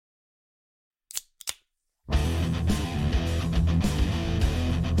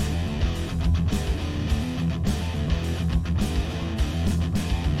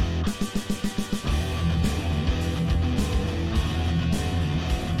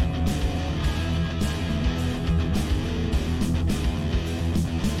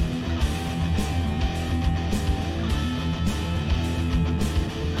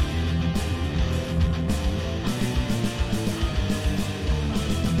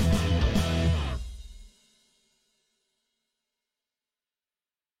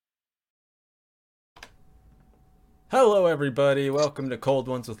Hello, everybody. Welcome to Cold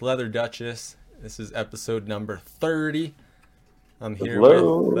Ones with Leather Duchess. This is episode number 30. I'm here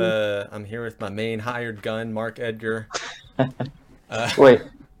with my main hired gun, Mark Edgar. Wait,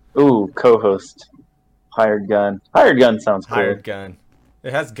 co-host, hired gun. Hired gun sounds cool. Hired gun.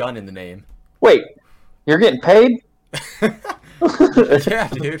 It has gun in the name. Wait, you're getting paid? Yeah,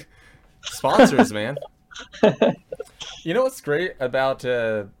 dude. Sponsors, man. You know what's great about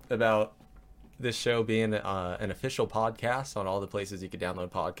this show being an official podcast on all the places you could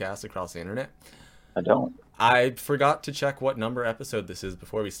download podcasts across the internet? I don't. I forgot to check what number episode this is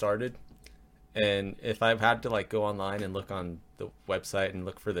before we started. And if I've had to go online and look on the website and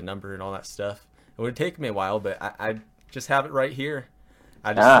look for the number and all that stuff, it would take me a while, but I just have it right here.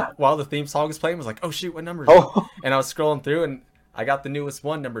 While the theme song was playing, I was like, oh shoot, what number is it? And I was scrolling through and I got the newest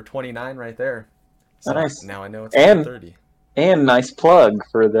one, number 29 right there. So nice. Now I know it's number 30. And nice plug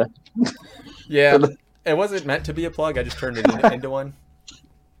for the... Yeah, it wasn't meant to be a plug. I just turned it into one.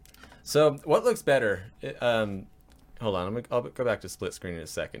 So what looks better? Hold on, I'll go back to split screen in a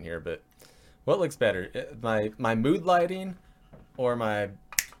second here, but what looks better? My mood lighting or my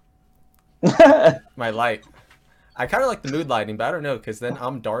light? I kind of like the mood lighting, but I don't know, because then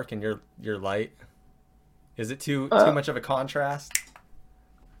I'm dark and you're light. Is it too much of a contrast?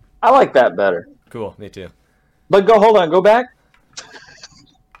 I like that better. Cool, me too. But hold on, go back.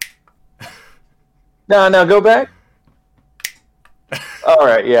 No, go back. All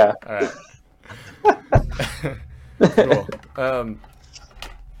right, yeah. All right. Cool.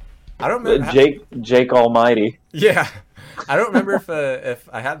 I don't remember. Jake Almighty. Yeah, I don't remember if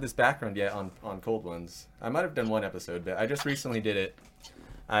I had this background yet on Cold Ones. I might have done one episode, but I just recently did it.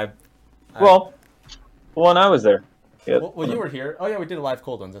 When I was there. Yep. Well, you were here. Oh yeah, we did a live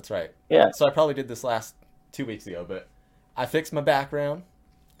Cold Ones. That's right. Yeah. So I probably did this last 2 weeks ago, but I fixed my background.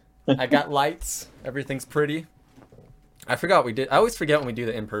 I got lights. Everything's pretty. I forgot we did. I always forget when we do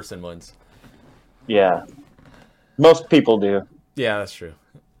the in-person ones. Yeah. Most people do. Yeah, that's true.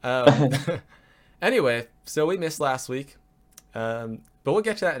 Anyway, so we missed last week. But we'll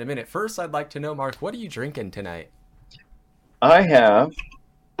get to that in a minute. First, I'd like to know, Mark, what are you drinking tonight? I have...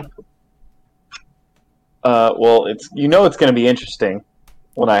 it's going to be interesting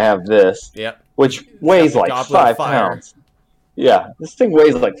when I have this. Yep. Which weighs like 5 pounds. Yeah, this thing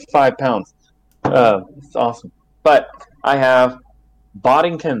weighs like 5 pounds. It's awesome. But I have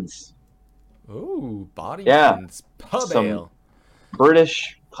Boddington's. Ooh, Boddington's Pub Ale.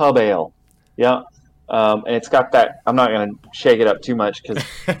 British pub ale. Yeah. And it's got that. I'm not going to shake it up too much because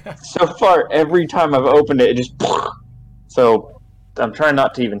so far every time I've opened it, it just. So I'm trying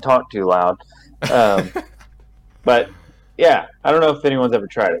not to even talk too loud. But yeah, I don't know if anyone's ever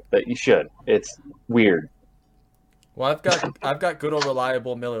tried it, but you should. It's weird. Well, I've got good old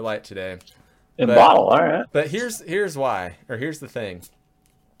reliable Miller Lite today. In bottle, all right. But here's why, or here's the thing,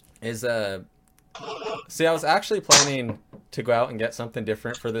 is see, I was actually planning to go out and get something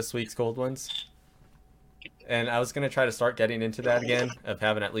different for this week's Cold Ones, and I was gonna try to start getting into that again, of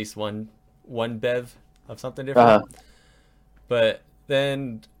having at least one bev of something different. Uh-huh. But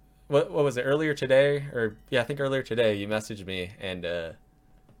then, what was it, earlier today, or yeah, I think earlier today, you messaged me and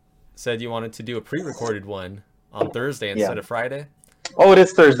said you wanted to do a pre-recorded one on Thursday instead of Friday. Oh, it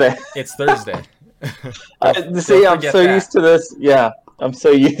is Thursday. It's Thursday. See, I'm so used to this. Yeah, I'm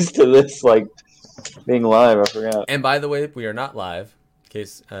so used to this, being live. I forgot. And by the way, we are not live, in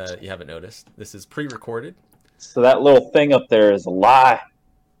case you haven't noticed. This is pre-recorded. So that little thing up there is a lie.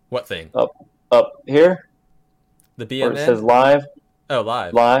 What thing? Up here? The BMN? Where it says live. Oh,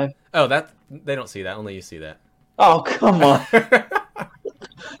 live. Live. Oh, they don't see that. Only you see that. Oh, come on.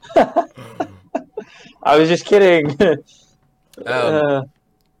 I was just kidding.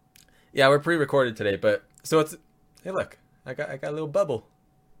 Yeah, we're pre-recorded today, but so it's. Hey, look, I got a little bubble.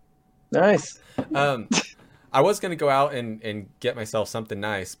 Nice. I was gonna go out and get myself something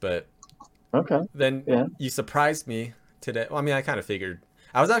nice, but then you surprised me today. Well, I mean, I kind of figured.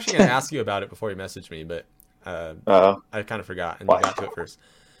 I was actually gonna ask you about it before you messaged me, but I kind of forgot, and you got to it first.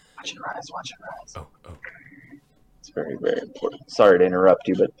 Watch your eyes. Oh. It's very, very important. Sorry to interrupt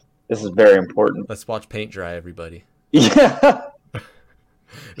you, but this is very important. Let's watch paint dry, everybody. Yeah.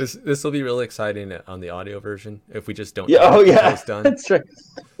 This will be really exciting on the audio version if we just don't. Yeah. Oh yeah. It's done. That's right.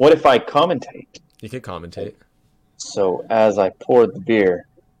 What if I commentate? You could commentate. So as I poured the beer,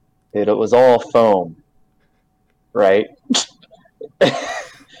 it was all foam, right?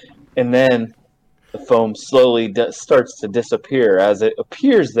 And then the foam slowly starts to disappear as it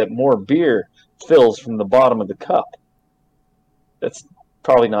appears that more beer fills from the bottom of the cup.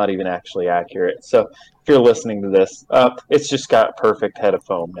 probably not even actually accurate. So if you're listening to this, it's just got perfect head of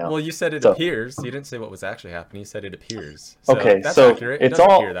foam now. Well, you said it So appears. You didn't say what was actually happening. You said it appears. So okay, that's so accurate. It it's does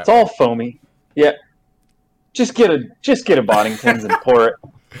all appear that it's all way. foamy. Yeah, just get a Boddington's and pour it.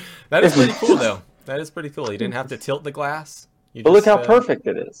 That is pretty cool, though. That is pretty cool. You didn't have to tilt the glass. You But just, look how perfect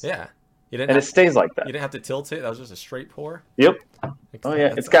it is. Yeah. You didn't And have, it stays like you that. didn't have to tilt it. That was just a straight pour. Yep. Oh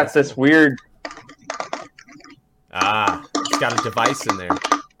yeah, it's got this cool. weird. It's got a device in there.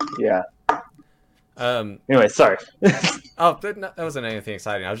 Yeah. Um. Anyway, sorry. Oh, that wasn't anything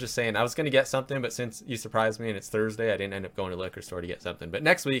exciting. I was just saying I was going to get something, but since you surprised me and it's Thursday, I didn't end up going to the liquor store to get something. But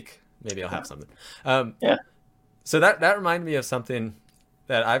next week, maybe I'll have something. Yeah. So that reminded me of something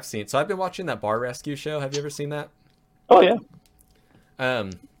that I've seen. So I've been watching that Bar Rescue show. Have you ever seen that? Oh yeah.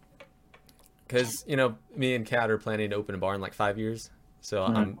 Because me and Kat are planning to open a bar in like 5 years. So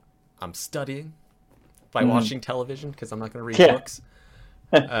I'm studying by watching television because I'm not going to read books.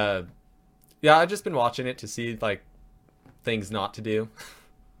 Yeah, I've just been watching it to see like things not to do.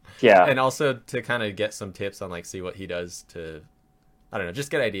 Yeah. And also to kind of get some tips on like see what he does to, I don't know,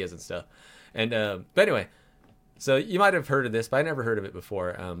 just get ideas and stuff. And but anyway, so you might have heard of this, but I never heard of it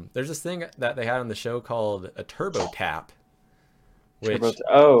before. There's this thing that they had on the show called a turbo tap, which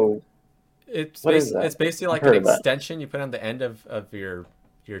it's basically like an extension you put on the end of your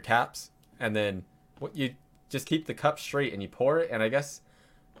taps, and then what you just keep the cup straight and you pour it. And I guess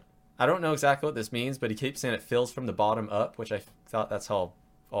I don't know exactly what this means, but he keeps saying it fills from the bottom up, which I thought that's how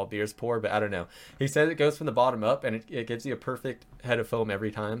all beers pour, but I don't know. He says it goes from the bottom up and it gives you a perfect head of foam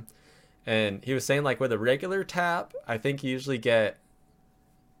every time. And he was saying like with a regular tap, I think you usually get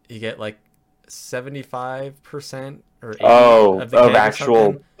like 75% or 80% of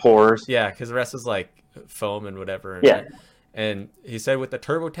actual pours. Yeah, because the rest is like foam and whatever. Yeah. And he said with the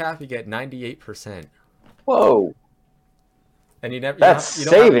turbo tap you get 98%. Whoa. And you don't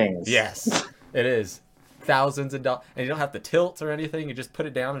savings. Yes, it is. Thousands of dollars. And you don't have to tilt or anything. You just put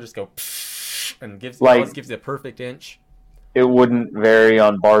it down and just go and always gives you a perfect inch. It wouldn't vary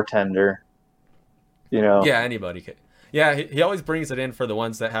on bartender. Yeah, anybody could. Yeah, he always brings it in for the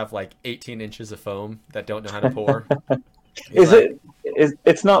ones that have like 18 inches of foam that don't know how to pour.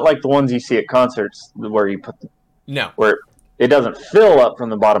 It's not like the ones you see at concerts where you put where it doesn't fill up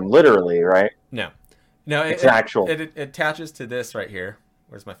from the bottom literally, right? No, it's actual. It attaches to this right here.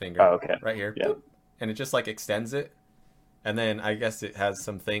 Where's my finger? Oh, okay. Right here. Yeah. And it just like extends it. And then I guess it has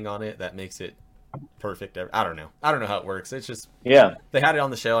some thing on it that makes it perfect. I don't know how it works. It's just they had it on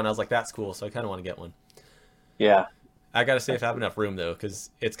the show and I was like, that's cool. So I kind of want to get one. Yeah. I got to see if I have enough room though,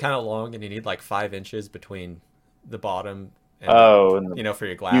 because it's kind of long and you need like 5 inches between the bottom and for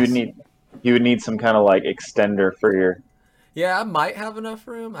your glass. You would need some kind of like extender for your. Yeah, I might have enough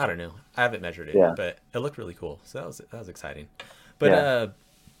room. I don't know. I haven't measured it, but it looked really cool. So that was exciting. But I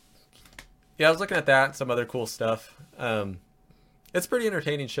was looking at that and some other cool stuff. It's a pretty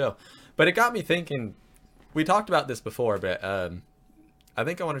entertaining show. But it got me thinking, we talked about this before, but I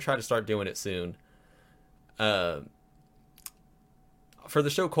think I want to try to start doing it soon. For the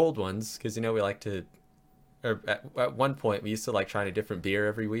show Cold Ones, because we like to, or at one point we used to like trying a different beer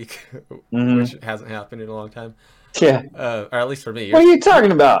every week, which hasn't happened in a long time. Yeah. Or at least for me. What are you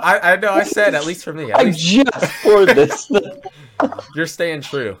talking about? I know I said at least for me. I just poured this. You're staying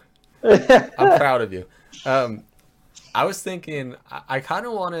true. I'm proud of you. I was thinking I kind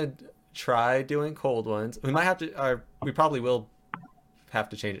of want to try doing Cold Ones. We might have to, we probably will have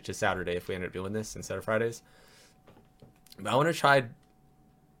to change it to Saturday if we end up doing this instead of Fridays. But I want to try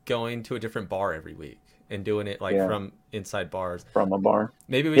going to a different bar every week and doing it like from inside bars. From a bar.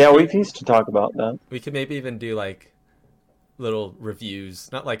 Maybe we've used to talk about that. We could maybe even do like little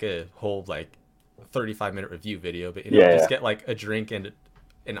reviews, not like a whole like 35-minute review video, but just get like a drink and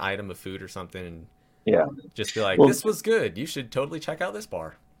an item of food or something, and just be like, this was good. You should totally check out this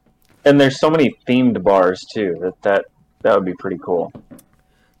bar. And there's so many themed bars too that would be pretty cool.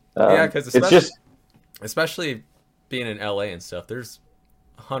 Because it's just especially being in LA and stuff, there's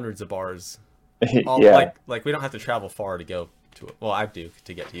hundreds of bars. Like we don't have to travel far to go to it. Well, I do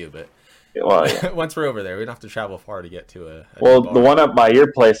to get to you, but once we're over there, we don't have to travel far to get to a the bar. one up by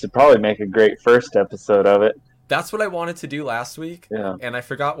your place would probably make a great first episode of it. That's what I wanted to do last week, and I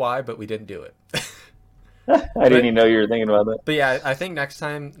forgot why, but we didn't do it. I didn't even know you were thinking about that. But yeah, I think next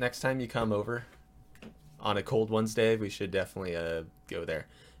time you come over on a Cold Ones day, we should definitely go there.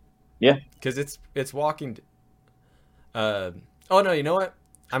 Yeah, because it's walking. Oh no, you know what?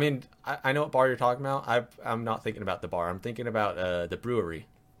 I mean, I know what bar you're talking about. I'm not thinking about the bar. I'm thinking about the brewery.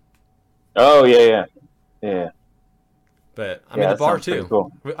 Oh yeah. But I mean, Yeah, the that bar sounds pretty too.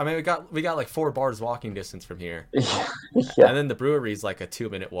 cool. I mean, we got like 4 bars walking distance from here, Yeah. and then the brewery's like a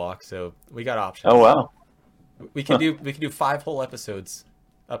 2-minute walk, so we got options. Oh wow. We can do 5 whole episodes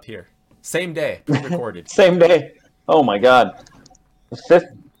up here, same day, pre-recorded. Same day. Oh my god. The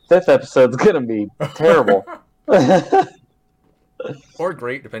fifth episode's gonna be terrible. Or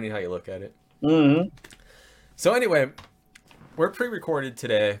great, depending how you look at it. Hmm. So anyway, we're pre-recorded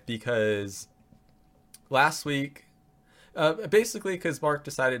today because last week, basically because Mark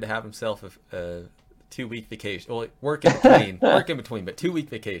decided to have himself a 2-week vacation. Well, work in between, but 2-week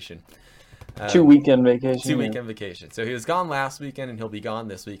vacation. 2 weekend vacation. 2 weekend vacation. So he was gone last weekend, and he'll be gone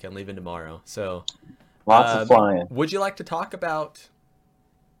this weekend, leaving tomorrow. So Lots of flying. Would you like to talk about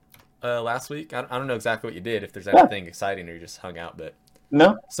last week? I don't know exactly what you did. If there's anything exciting, or you just hung out, but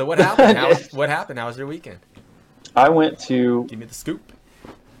No. so what happened? What happened? How was your weekend? I went to Give me the scoop.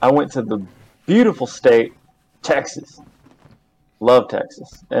 the beautiful state, Texas. Love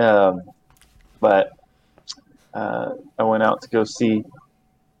Texas. But I went out to go see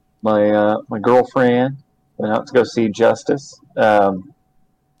my girlfriend. Went out to go see Justice.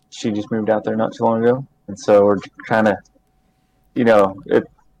 She just moved out there not too long ago, and so we're trying to,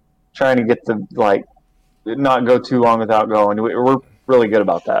 trying to get the not go too long without going. We're really good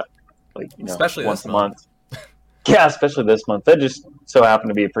about that. Especially once this a month. Yeah, especially this month. That just so happened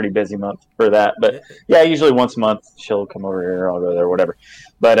to be a pretty busy month for that. But yeah, usually once a month she'll come over here, I'll go there, whatever.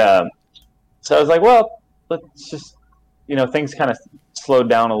 But so I was like, well, let's just, things kind of slowed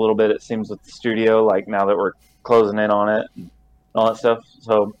down a little bit, it seems, with the studio, like now that we're closing in on it and all that stuff.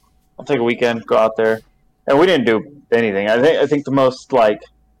 So I'll take a weekend, go out there. And we didn't do anything. I think the most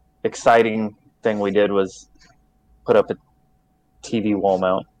exciting thing we did was put up a TV wall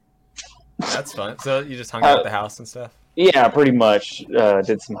mount. That's fun. So you just hung out at the house and stuff? Yeah, pretty much.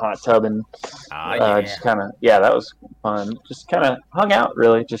 Did some hot tubbing. Just kind of, that was fun. Just kind of hung out,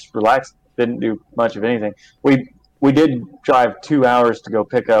 really. Just relaxed. Didn't do much of anything. We did drive 2 hours to go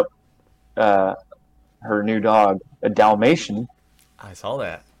pick up her new dog, a Dalmatian. I saw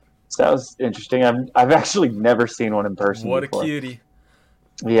that. So that was interesting. I've actually never seen one in person What before. a cutie.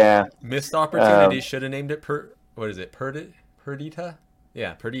 Yeah. Missed opportunity. Should have named it what is it? Perdita?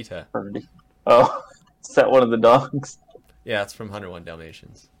 Yeah, Perdita. Oh, is that one of the dogs? Yeah, it's from 101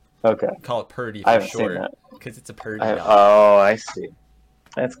 Dalmatians. Okay. Call it Purdy I for haven't short. seen that. Because it's a Purdy dog. Oh, I see.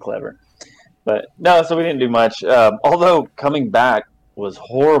 That's clever. But no, so we didn't do much. Although coming back was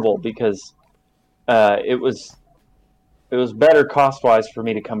horrible because it was better cost-wise for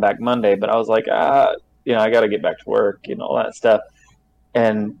me to come back Monday, but I was like, I got to get back to work and all that stuff.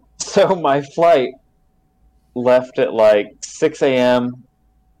 And so my flight left at 6 a.m.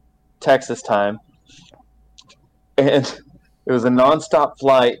 Texas time, and it was a nonstop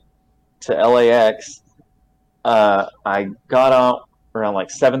flight to LAX. I got out around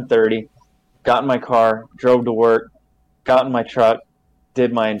 7:30, got in my car, drove to work, got in my truck,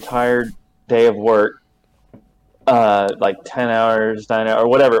 did my entire day of work, 10 hours, 9 hours, or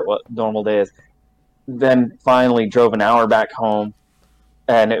whatever normal day is. Then finally drove an hour back home,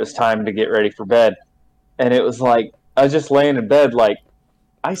 and it was time to get ready for bed. And it was I was just laying in bed,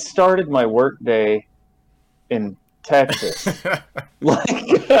 I started my work day in Texas.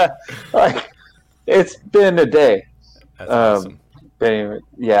 It's been a day. That's awesome. But anyway,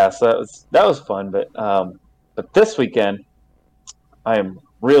 yeah, so that was fun. But this weekend, I am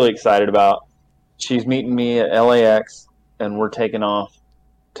really excited about. She's meeting me at LAX, and we're taking off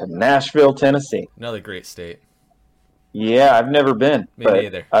to Nashville, Tennessee. Another great state. Yeah, I've never been, but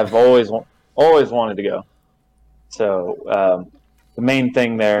neither. I've always wanted to go. So the main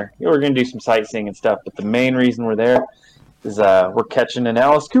thing there, we're going to do some sightseeing and stuff, but the main reason we're there is we're catching an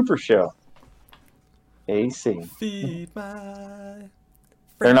Alice Cooper show. AC. Feed my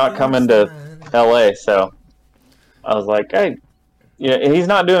They're not coming to LA, so I was like, hey, he's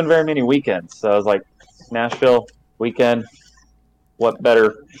not doing very many weekends. So I was like, Nashville weekend, what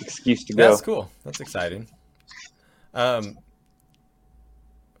better excuse to go? That's cool. That's exciting. What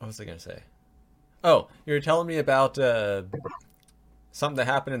was I going to say? Oh, you were telling me about something that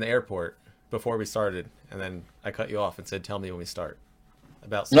happened in the airport before we started, and then I cut you off and said, tell me when we start.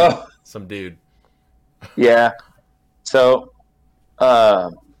 About some dude. Yeah. So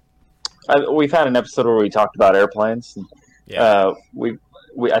we've had an episode where we talked about airplanes. Yeah.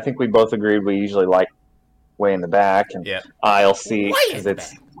 I think we both agreed we usually like way in the back and aisle seat because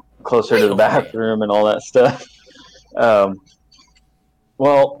it's closer to the bathroom and all that stuff.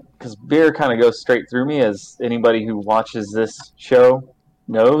 Well, because beer kind of goes straight through me, as anybody who watches this show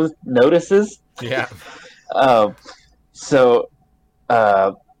notices. Yeah. So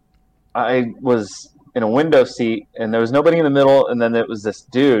I was in a window seat, and there was nobody in the middle, and then there was this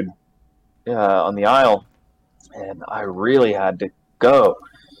dude on the aisle, and I really had to go.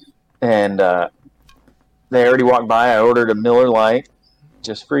 And they already walked by. I ordered a Miller Lite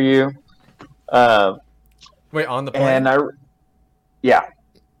just for you. Wait, on the plane? And yeah,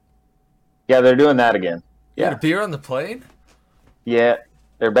 they're doing that again. You had Yeah, a beer on the plane? yeah,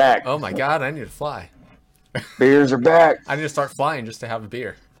 they're back. Oh my god, I need to fly. Beers are back. I need to start flying just to have a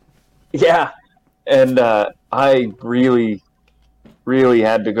beer. Yeah, and I really, really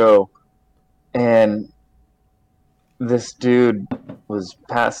had to go. And this dude was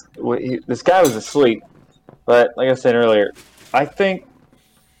past. This guy was asleep, but like I said earlier, I think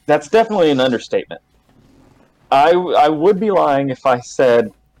that's definitely an understatement. I would be lying if I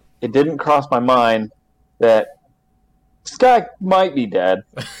said it didn't cross my mind that this guy might be dead,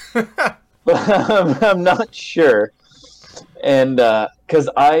 but I'm not sure. And because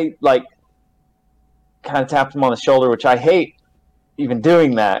I like kind of tapped him on the shoulder, which I hate even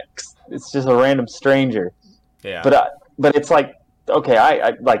doing that. 'Cause it's just a random stranger. Yeah. But it's like, okay,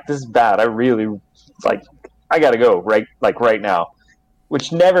 I like, this is bad. I really, like, I gotta go right now,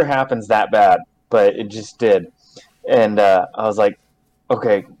 which never happens that bad, but it just did. And I was like,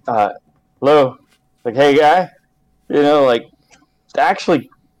 okay, hello, like, hey guy, like, actually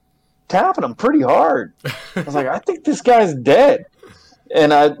tapping him pretty hard. I was like, I think this guy's dead.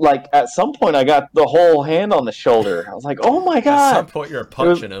 And I, like, at some point I got the whole hand on the shoulder. I was like, oh my god. At some point you're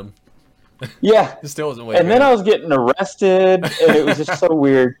punching him. Yeah. It still wasn't waking And then up. I was getting arrested, and it was just so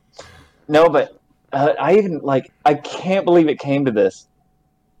weird. No, but I even, like, I can't believe it came to this.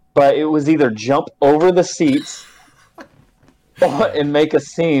 But it was either jump over the seats and make a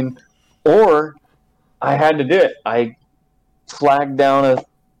scene, or I had to do it. I flagged down a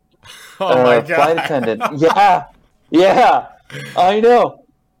Oh my god. flight attendant. Yeah, I know.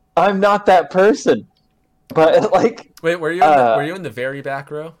 I'm not that person. But, like, Wait, were you in the very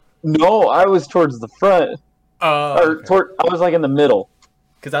back row? no, I was towards the front. Oh, I was, like, in the middle.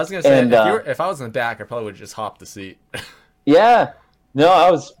 because I was gonna say, And, if I was in the back, I probably would have just hopped the seat. Yeah. No, I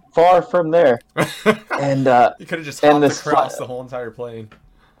was far from there. And You could have just and hopped this across the whole entire plane.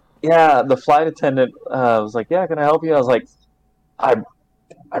 yeah, the flight attendant was like, "Yeah, can I help you?" I was like, "I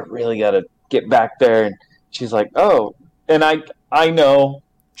really got to get back there." And she's like, "Oh." And I know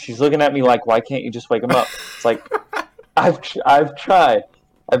she's looking at me like, "Why can't you just wake him up?" It's like, I've tried.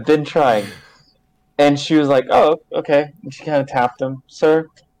 I've been trying. And she was like, "Oh, okay." And she kind of tapped him. "Sir?"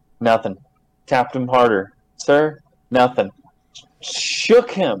 "Nothing." Tapped him harder. "Sir?" "Nothing."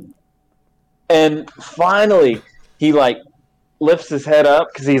 Shook him. And finally, he, like, lifts his head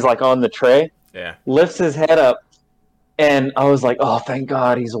up because he's, like, on the tray. Yeah. Lifts his head up, and I was like, "Oh, thank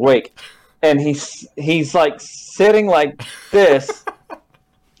God, he's awake." And he's like sitting like this,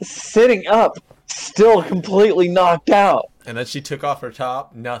 sitting up, still completely knocked out. And then she took off her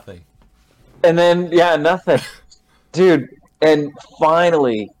top. Nothing. And then, yeah, nothing, dude. And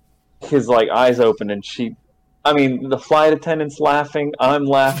finally, his, like, eyes open, and the flight attendant's laughing, I'm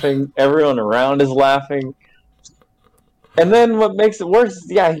laughing, everyone around is laughing. And then what makes it worse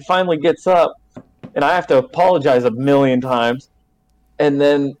is, yeah, he finally gets up, and I have to apologize a million times. And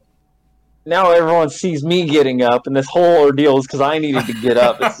then now everyone sees me getting up, and this whole ordeal is because I needed to get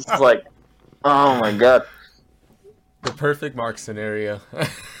up. It's just like, oh my god. The perfect Mark scenario.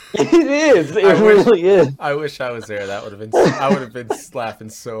 It is. It really is. I wish I was there. That would have been. I would have been laughing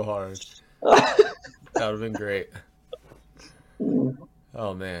so hard. That would have been great.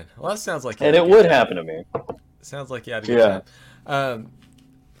 Oh man. Well, that sounds like. And it would happen to me. Sounds like you had a good time.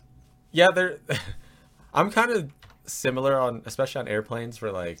 Yeah, I'm kind of similar especially on airplanes,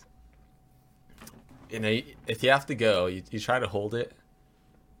 where, like, if you have to go, you try to hold it.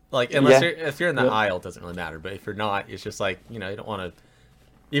 Like, unless if you're in the aisle, it doesn't really matter. But if you're not, it's just like, you don't want to.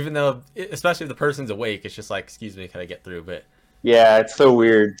 Even though, especially if the person's awake, it's just like, excuse me, can I get through? But yeah, it's so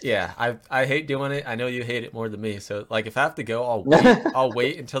weird. yeah, I hate doing it. I know you hate it more than me. So, like, if I have to go, I'll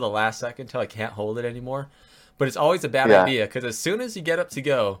wait until the last second until I can't hold it anymore. But it's always a bad idea, because as soon as you get up to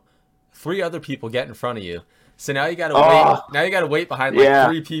go, 3 other people get in front of you. So now you gotta wait. Now you gotta wait behind like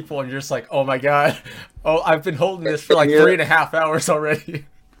 3 people, and you're just like, oh my god, I've been holding this for like 3.5 hours already.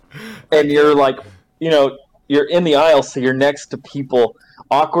 And you're like, you're in the aisle, so you're next to people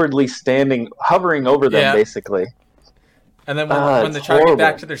awkwardly standing, hovering over them, basically. And then when they try to get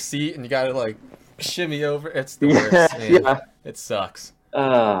back to their seat, and you gotta, like, shimmy over, it's the worst, man. Yeah. It sucks.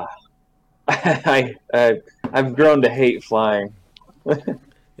 I've grown to hate flying.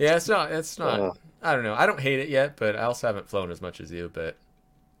 Yeah, it's not. I don't know. I don't hate it yet, but I also haven't flown as much as you. But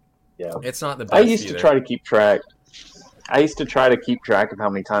yeah, it's not the best. I used to try to keep track. I used to try to keep track of how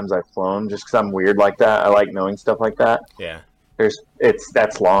many times I've flown, just because I'm weird like that. I like knowing stuff like that. Yeah.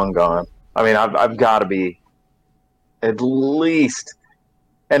 That's long gone. I mean, I've got to be at least,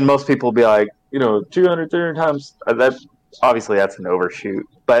 and most people will be like, 200, 300 times. That's an overshoot,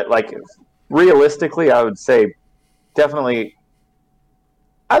 but like realistically, I would say definitely.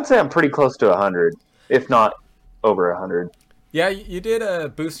 I'd say I'm pretty close to 100, if not over 100. Yeah, you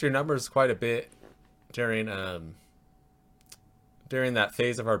did boost your numbers quite a bit during that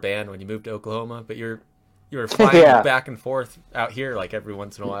phase of our band when you moved to Oklahoma. But you were flying back and forth out here like every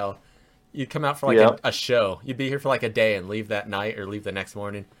once in a while. You'd come out for like a show. You'd be here for like a day and leave that night or leave the next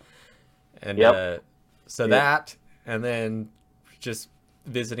morning. And that, and then just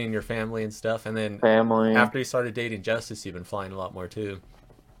visiting your family and stuff. And then after you started dating Justice, you've been flying a lot more too.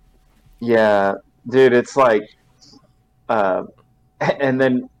 Yeah, dude, it's like, and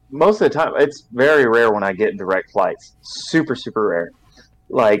then most of the time, it's very rare when I get direct flights. Super, super rare.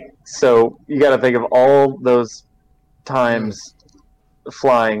 Like, so you got to think of all those times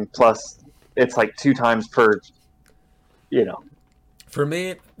flying, plus it's like 2 times per, For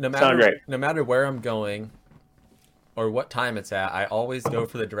me, no matter where I'm going or what time it's at, I always go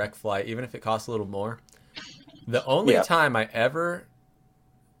for the direct flight, even if it costs a little more. The only time I ever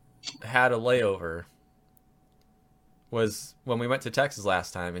had a layover was when we went to Texas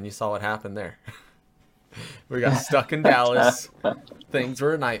last time, and you saw what happened there. We got stuck in Dallas. Things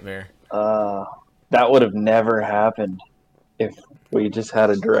were a nightmare. That would have never happened if we just had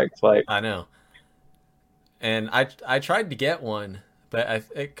a direct flight. I know. And I tried to get one, but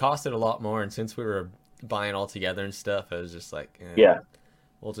it costed a lot more, and since we were buying all together and stuff, I was just like,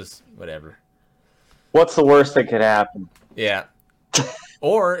 we'll just, whatever. What's the worst that could happen? Yeah.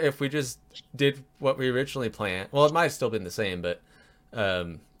 Or if we just did what we originally planned. Well, it might have still been the same, but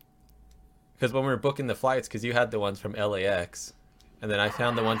because when we were booking the flights, because you had the ones from LAX, and then I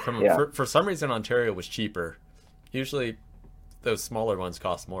found the one from for some reason Ontario was cheaper. Usually those smaller ones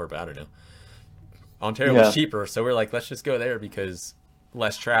cost more, but I don't know. Ontario was cheaper, so we're like, let's just go there because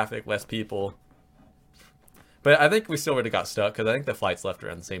less traffic, less people. But I think we still would have got stuck because I think the flights left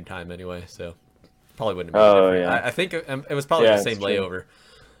around the same time anyway, so probably wouldn't have been different. Yeah. I think it was probably the same layover.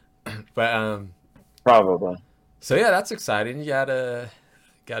 But probably. So yeah, that's exciting. You got a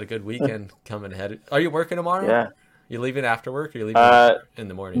good weekend coming ahead. Are you working tomorrow? Yeah. You leaving after work or you leaving in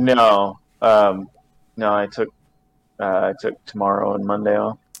the morning? No. No, I took tomorrow and Monday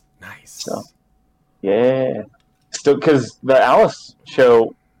off. Nice. So, yeah. Still, because the Alice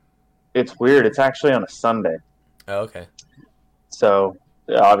show, it's weird. It's actually on a Sunday. Oh, okay. So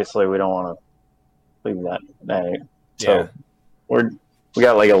obviously we don't want to leave that night. So we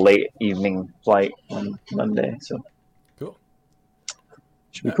got like a late evening flight on Monday. So cool.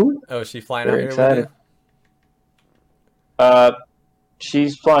 Should be cool. Oh, is she flying Very out here excited. with you?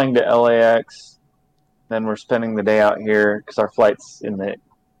 She's flying to LAX. Then we're spending the day out here because our flight's in the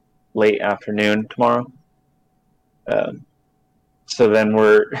late afternoon tomorrow. So then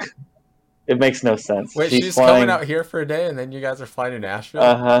it makes no sense. Wait, she's coming out here for a day, and then you guys are flying to Nashville?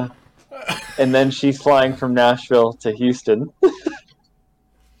 Uh-huh. And then she's flying from Nashville to Houston.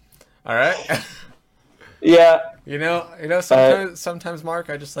 All right. Yeah. Sometimes, Mark,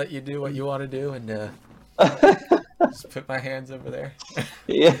 I just let you do what you want to do, and just put my hands over there.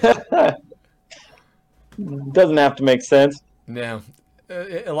 Yeah. Doesn't have to make sense. No.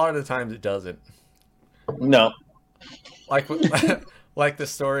 A lot of the times it doesn't. No. Like the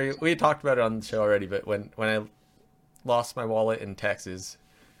story, we talked about it on the show already, but when I lost my wallet in Texas,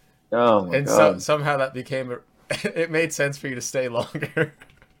 oh my God. Somehow that became it made sense for you to stay longer.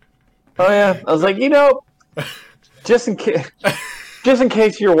 Oh yeah, I was like, just in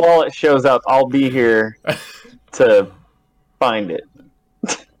case your wallet shows up, I'll be here to find it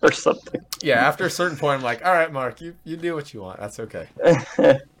or something. Yeah, after a certain point, I'm like, all right, Mark, you do what you want. That's okay.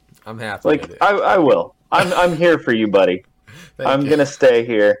 I'm happy. Like with it. I will. I'm here for you, buddy. I'm gonna stay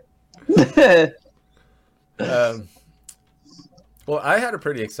here. Well, I had a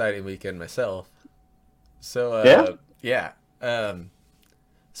pretty exciting weekend myself. So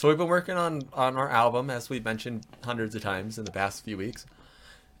so we've been working on our album, as we've mentioned hundreds of times in the past few weeks,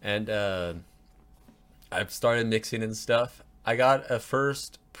 and I've started mixing and stuff. I got a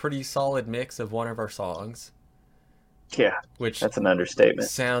first pretty solid mix of one of our songs. Yeah, which that's an understatement.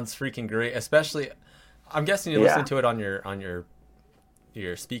 Sounds freaking great, especially. I'm guessing you listen to it on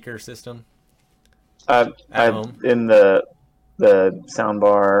your speaker system. At home in the sound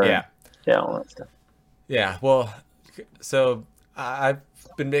bar. Yeah, all that stuff. Yeah, well, so I've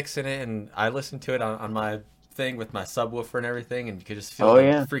been mixing it, and I listened to it on my thing with my subwoofer and everything, and you could just feel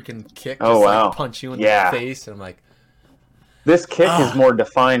the freaking kick just like punch you in the face, and I'm like, This kick is Ah, more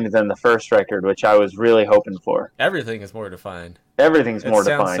defined than the first record, which I was really hoping for. everything is more defined. Everything's It more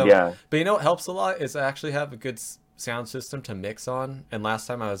sounds defined, so. yeah. But you know what helps a lot is I actually have a good sound system to mix on. And last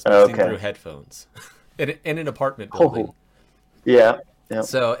time I was mixing Okay. through headphones in an apartment building. Oh, yeah. Yep.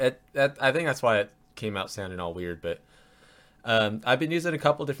 So I think that's why it came out sounding all weird. But I've been using a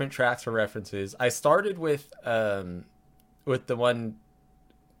couple different tracks for references. I started with the one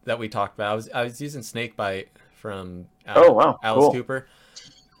that we talked about. I was using Snakebite from Oh, wow. Alice Cool. Cooper,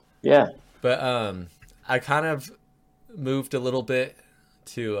 Yeah. but I kind of moved a little bit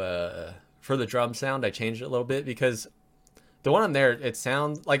to for the drum sound. I changed it a little bit because the one on there it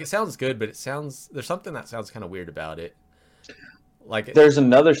sounds good, but there's something that sounds kind of weird about it. Like There's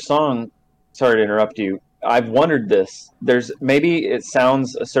another song. Sorry to interrupt you. I've wondered this. There's maybe it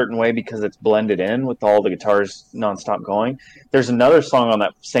sounds a certain way because it's blended in with all the guitars nonstop going. There's another song on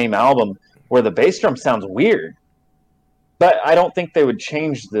that same album where the bass drum sounds weird, but I don't think they would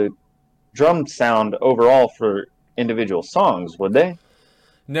change the drum sound overall for individual songs, would they?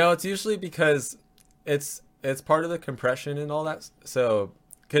 no, it's usually because it's part of the compression and all that. So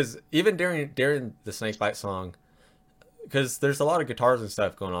because even during the Snakebite song, because there's a lot of guitars and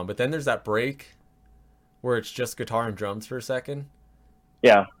stuff going on, but then there's that break where it's just guitar and drums for a second,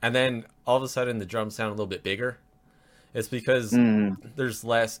 Yeah. and then all of a sudden the drums sound a little bit bigger. It's because Mm. there's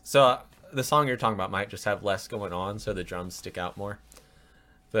less. So the song you're talking about might just have less going on, so the drums stick out more.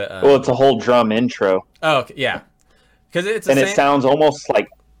 But Well, it's a whole drum intro, oh okay, yeah, because it's the and it same. sounds almost like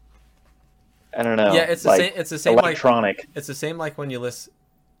I don't know, Yeah, it's the like same. It's the same like electronic. it's the same like when you listen.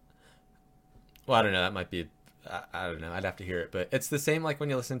 Well, I don't know. That might be. I don't know. I'd have to hear it, but it's the same like when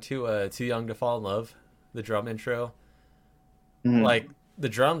you listen to "Too Young to Fall in Love," the drum intro. Mhm. Like the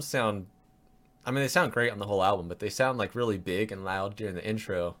drums sound. I mean, they sound great on the whole album, but they sound like really big and loud during the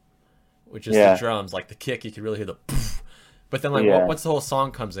intro, which is Yeah. the drums. Like the kick, you can really hear the. Poof. But then, like Yeah. once the whole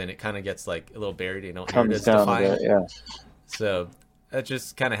song comes in, it kind of gets like a little buried. You don't hear it Comes as down a defined. bit, yeah. So that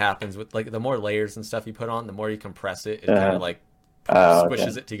just kind of happens with like the more layers and stuff you put on, the more you compress it. It Uh-huh. kind of like Oh, squishes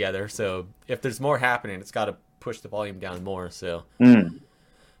okay. it together. So if there's more happening, it's got to push the volume down more. So, Mm.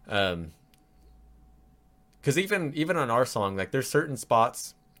 because even on our song, like there's certain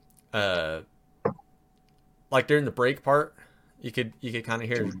spots, uh, like during the break part, you could kind of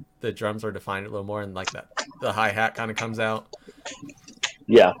hear the drums are defined a little more, and like that the hi hat kind of comes out.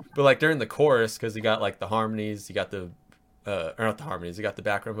 Yeah. But like during the chorus, because you got like the harmonies, you got the or not the harmonies, you got the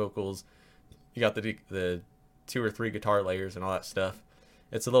background vocals, you got the 2 or 3 guitar layers and all that stuff.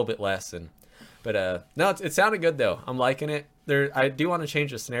 It's a little bit less, but no, it sounded good though. I'm liking it. I do want to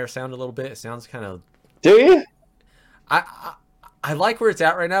change the snare sound a little bit. It sounds kind of Do you? I, I I like where it's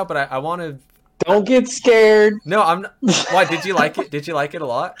at right now, but I want to. Don't get scared. No, I'm not. Why did you like it? Did you like it a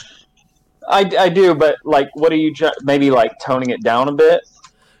lot? I do, but like, what are you maybe like toning it down a bit?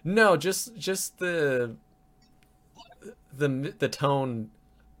 No, just the tone.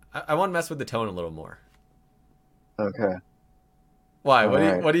 I want to mess with the tone a little more. Okay. Why? All What do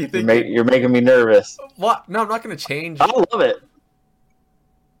you right. What do you think? You're making me nervous. What? No, I'm not going to change. I love it.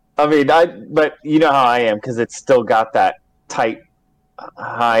 I mean, but you know how I am because it's still got that tight,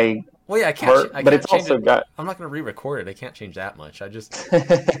 high Well, yeah, I can't. part, I but can't it's change also it. got. I'm not going to re-record it. I can't change that much. Does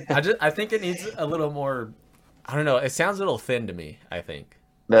I think it needs a little more. I don't know. It sounds a little thin to me. I think.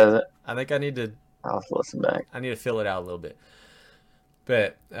 it? I think I need to. I'll have to listen back. I need to fill it out a little bit.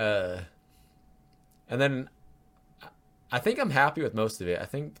 But and then I think I'm happy with most of it. I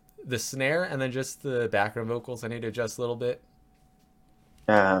think the snare and then just the background vocals I need to adjust a little bit.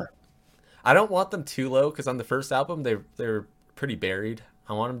 Uh, I don't want them too low because on the first album they're pretty buried.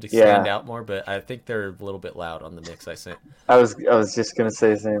 I want them to stand out more, but I think they're a little bit loud on the mix I sent. I was just gonna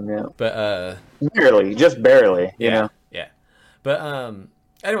say the same. Yeah, But barely, just barely. You yeah, know. yeah. But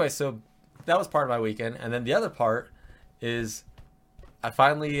anyway, so that was part of my weekend, and then the other part is I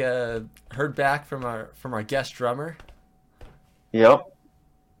finally heard back from our guest drummer. Yep.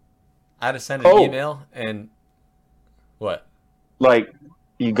 I had to send an email and what? Like,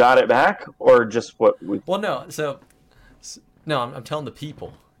 you got it back, or just what we? Well, no. So no, I'm telling the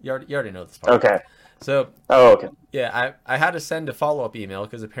people. You already know this part. Okay. So Oh, okay. yeah, I had to send a follow-up email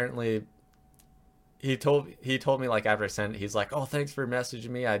because apparently he told me like after I sent it, he's like, "Oh, thanks for messaging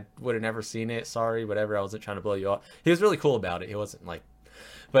me. I would have never seen it. Sorry, whatever. I wasn't trying to blow you off." He was really cool about it. He wasn't like,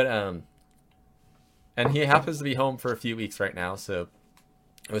 but and he happens to be home for a few weeks right now, so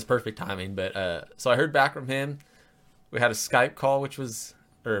it was perfect timing. But so I heard back from him. We had a Skype call, which was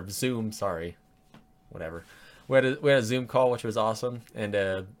or Zoom, sorry, whatever. We had a Zoom call, which was awesome, and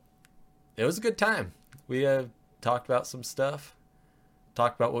it was a good time. We talked about some stuff,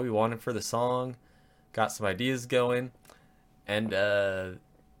 talked about what we wanted for the song, got some ideas going, and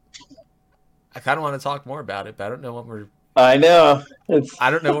I kind of want to talk more about it, but I don't know when we're. I know.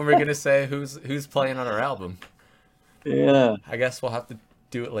 I don't know when we're gonna say who's playing on our album. Yeah. I guess we'll have to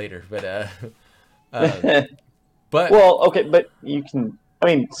do it later, but but well, okay, but you can. I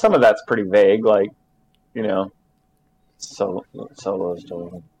mean, some of that's pretty vague, like you know, solos.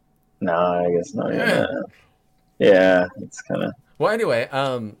 No, I guess not. Yeah, it's kind of. Well, anyway,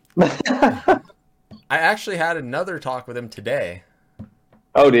 I actually had another talk with him today.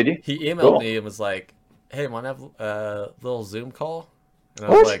 Oh, did you? He emailed me and was like, "Hey, want to have a little Zoom call?" And I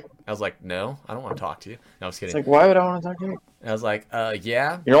was like, "No, I don't want to talk to you." No, I was kidding. It's like, why would I want to talk to you? And I was like,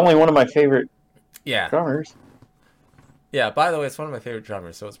 "Yeah." You're only one of my favorite drummers. Yeah. By the way, it's one of my favorite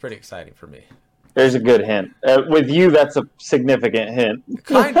drummers, so it's pretty exciting for me. There's a good hint. With you, that's a significant hint.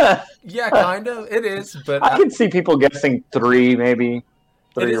 Kind of. Yeah, kind of. It is, but I can see people guessing 3, maybe.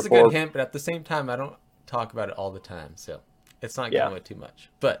 3 it or is 4. a good hint, but at the same time, I don't talk about it all the time, so it's not giving away too much.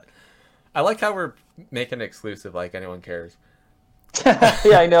 But I like how we're making it exclusive, like anyone cares.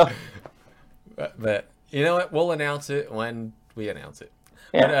 Yeah, I know. But you know what? We'll announce it when we announce it.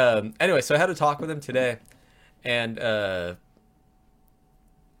 Yeah. But anyway, so I had a talk with him today, and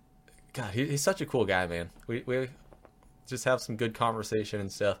God, he's such a cool guy, man. We just have some good conversation and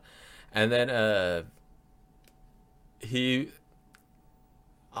stuff, and then he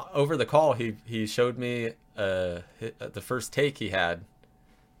over the call he showed me the first take he had,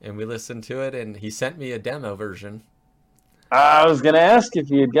 and we listened to it, and he sent me a demo version. I was gonna ask if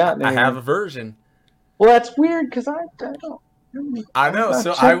you had gotten it. I have a version. Well, that's weird because I don't. I know.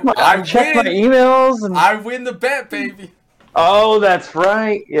 So I check my emails and I win the bet, baby. Oh, that's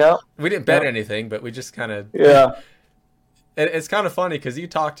right. Yep. We didn't bet anything, but we just kind of. Yeah. It's kind of funny because you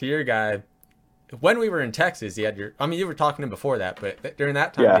talked to your guy when we were in Texas. You had your. I mean, you were talking to him before that, but during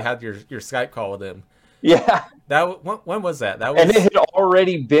that time, you had your Skype call with him. Yeah. When was that? That was. And it had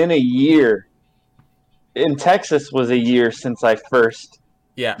already been a year. In Texas was a year since I first.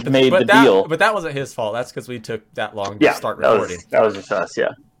 Made the deal. But that wasn't his fault. That's because we took that long to start recording. That was just us,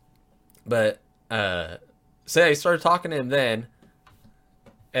 yeah. But so I started talking to him then,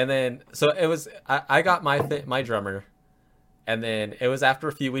 and then so it was. I got my drummer, and then it was after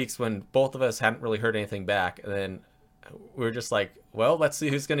a few weeks when both of us hadn't really heard anything back, and then we were just like, well, let's see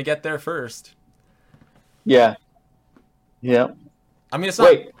who's gonna get there first. Yeah. Yeah. I mean, it's not.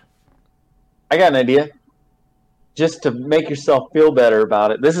 Wait, I got an idea. Just to make yourself feel better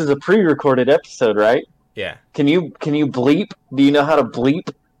about it. This is a pre-recorded episode, right? Yeah. Can you bleep? Do you know how to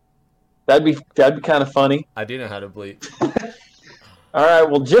bleep? That'd be kind of funny. I do know how to bleep. All right.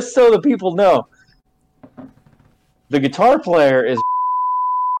 Well, just so the people know, the guitar player is.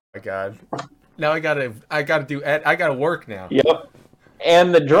 Oh my God. Now I gotta work now. Yep.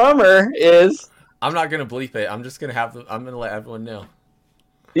 And the drummer is. I'm not gonna bleep it. I'm just gonna I'm gonna let everyone know.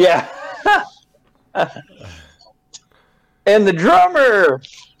 Yeah. And the drummer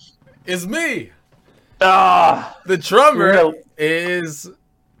is me. The drummer is.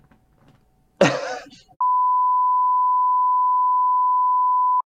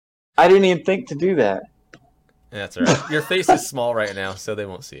 I didn't even think to do that. That's all right. Your face is small right now, so they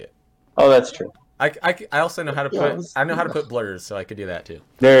won't see it. Oh, that's true. I also know how to put. I know how to put blurs, so I could do that too.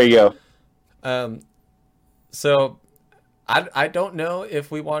 There you go. So, I don't know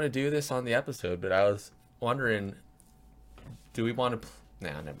if we want to do this on the episode, but I was wondering. Do we want to?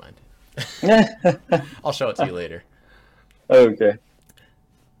 Nah, never mind. I'll show it to you later. Okay.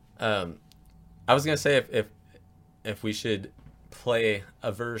 I was gonna say if we should play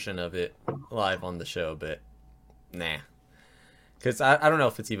a version of it live on the show, but nah, because I don't know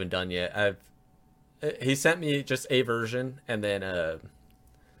if it's even done yet. He sent me just a version, and then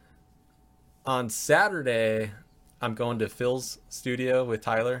on Saturday I'm going to Phil's studio with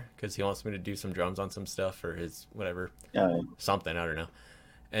Tyler because he wants me to do some drums on some stuff for his whatever, something, I don't know.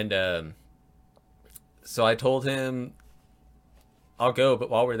 And so I told him I'll go,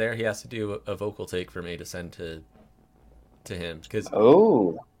 but while we're there, he has to do a vocal take for me to send to him because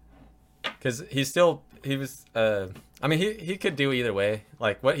he was I mean he could do either way.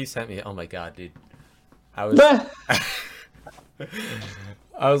 Like what he sent me, oh my God, dude, I was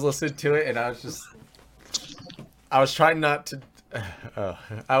listening to it and I was trying not to.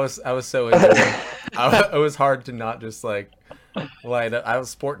 I was so into it. It was hard to not just like light up. I was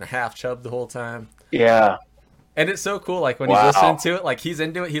sporting a half chub the whole time. Yeah. And it's so cool. Like when he's listening to it, like he's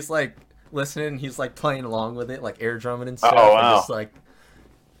into it. He's like listening. He's like playing along with it, like air drumming and stuff. Oh wow. And just like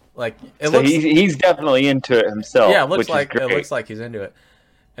it so looks. He's definitely into it himself. Yeah, it looks like he's into it.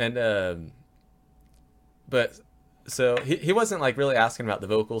 And but so he wasn't like really asking about the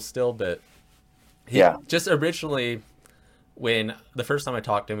vocals still, but. Just originally when the first time I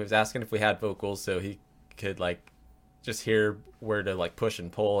talked to him, he was asking if we had vocals so he could like just hear where to like push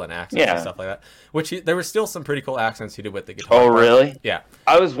and pull and accents and stuff like that. There was still some pretty cool accents he did with the guitar. Oh, really? Yeah.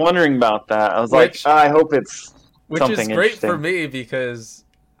 I was wondering about that. I was like, I hope it's something interesting. Which is great for me because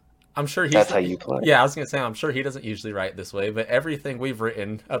I'm sure that's how you play. Yeah, I was gonna say I'm sure he doesn't usually write this way, but everything we've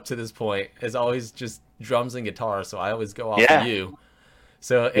written up to this point is always just drums and guitar. So I always go off of you.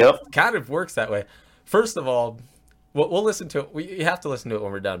 So it kind of works that way. First of all, we'll listen to it. You have to listen to it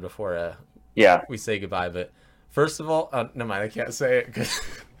when we're done before we say goodbye. But first of all, no mind, I can't say it because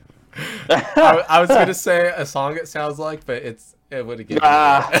I was gonna say a song it sounds like, but it would have given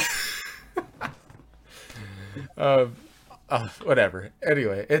whatever.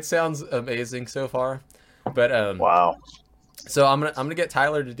 Anyway, it sounds amazing so far. But wow. So I'm gonna get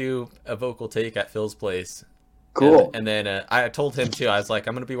Tyler to do a vocal take at Phil's place. Cool. And then I told him too. I was like,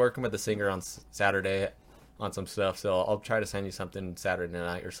 I'm gonna be working with the singer on Saturday on some stuff, so I'll try to send you something Saturday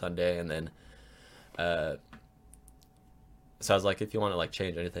night or Sunday, and then so I was like, if you want to like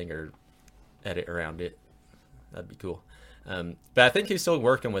change anything or edit around it, that'd be cool. But I think he's still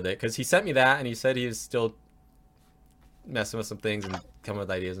working with it because he sent me that and he said he was still messing with some things and coming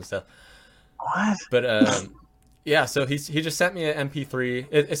with ideas and stuff. What? But yeah, so he just sent me an MP3.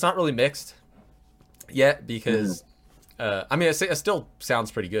 It's not really mixed yet because I mean it still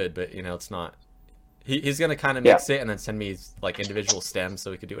sounds pretty good, but you know it's not. He's gonna kind of mix it and then send me like individual stems so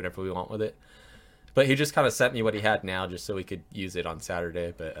we could do whatever we want with it. But he just kind of sent me what he had now just so we could use it on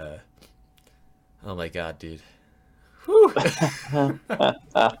Saturday. But oh my god, dude! Whew.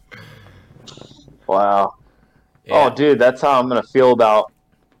 Wow. Yeah. Oh, dude, that's how I'm gonna feel about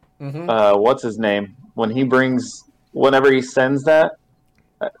what's his name whenever he sends that.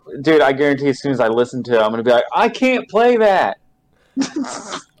 Dude, I guarantee as soon as I listen to it, I'm gonna be like, I can't play that.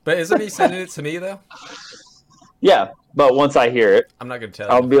 But isn't he sending it to me though? Yeah, but once I hear it, I'm not gonna tell.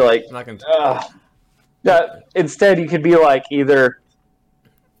 I'll be like, I'm not gonna. Instead, you could be like either,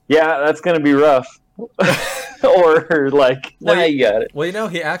 yeah, that's gonna be rough, or like, nah, you got it. Well, you know,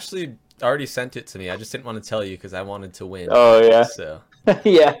 he actually already sent it to me. I just didn't want to tell you because I wanted to win. Oh yeah. So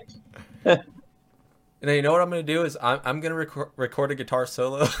yeah. And then you know what I'm gonna do is I'm gonna record a guitar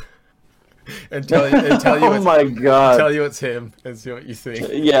solo and tell you. Oh my god! Tell you it's him and see what you think.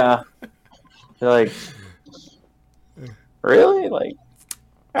 Yeah. You're like, really? Like,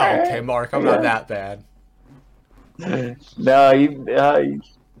 okay, Mark, I'm not that bad. No,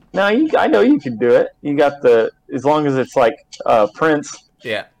 I know you can do it. You got as long as it's like Prince.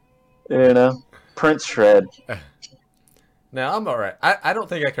 Yeah. You know, Prince shred. No, I'm all right. I don't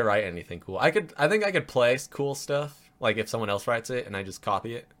think I could write anything cool. I think I could play cool stuff, like if someone else writes it and I just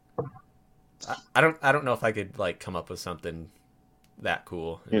copy it. I don't know if I could like come up with something that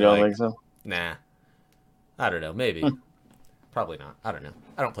cool. You don't think so? Nah. I don't know. Maybe. Probably not. I don't know.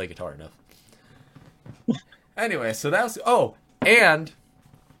 I don't play guitar enough. Anyway, so that was. Oh, and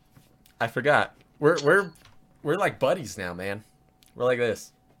I forgot. We're like buddies now, man. We're like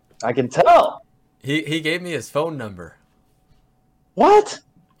this. I can tell. He gave me his phone number. What?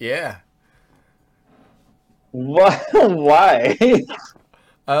 Yeah. What? Why?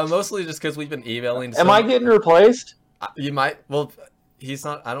 Mostly just because we've been emailing. Am I getting replaced? You might. Well, he's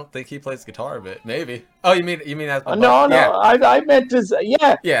not. I don't think he plays guitar, but maybe. Oh, you mean as no? Yeah. I meant to.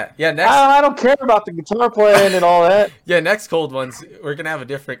 Yeah. Yeah. Next. I don't care about the guitar playing and all that. Yeah. Next Cold Ones, we're gonna have a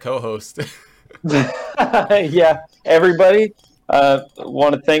different co-host. Yeah. Everybody,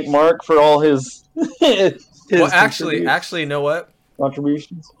 want to thank Mark for all his. Well, actually, you know what?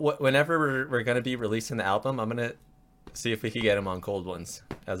 Contributions. Whenever we're gonna be releasing the album, I'm gonna see if we can get him on Cold Ones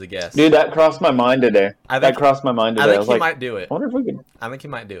as a guest. Dude, that crossed my mind today. I think he might do it. I wonder if we could. I think he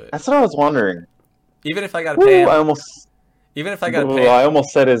might do it. That's what I was wondering. Even if I gotta pay him. I almost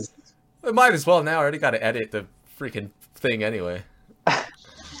said his. It might as well now. I already gotta edit the freaking thing anyway. I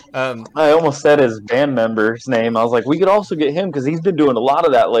almost said his band member's name. I was like, we could also get him because he's been doing a lot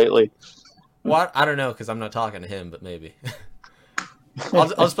of that lately. What? I don't know because I'm not talking to him, but maybe. I'll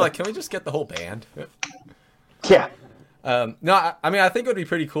just be like, can we just get the whole band? Yeah. No, I mean, I think it would be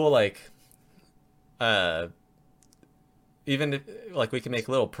pretty cool. Like, even if, like we can make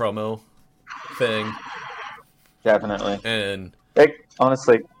a little promo thing. Definitely. And it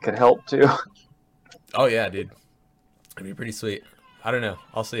honestly could help too. Oh yeah, dude, it'd be pretty sweet. I don't know.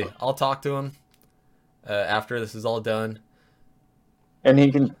 I'll see. I'll talk to him after this is all done. And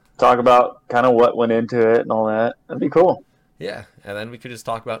he can talk about kind of what went into it and all that. That'd be cool. Yeah, and then we could just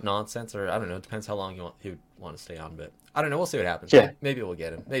talk about nonsense, or I don't know. It depends how long he would want to stay on, but I don't know. We'll see what happens. Yeah. Maybe we'll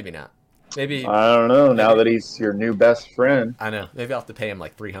get him. Maybe not. Maybe I don't know. Now that he's your new best friend, I know. Maybe I'll have to pay him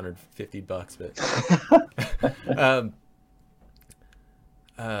like $350, but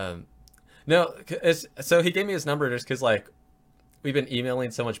No, so he gave me his number just because like we've been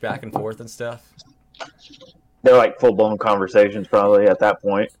emailing so much back and forth and stuff. They're like full blown conversations probably at that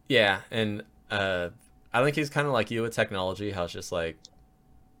point. Yeah, and I think he's kind of like you with technology. How it's just like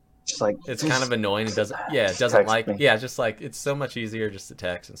it's kind of annoying. It doesn't like me. just like it's so much easier just to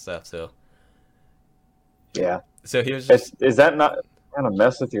text and stuff. So yeah. So he was just is that not kind of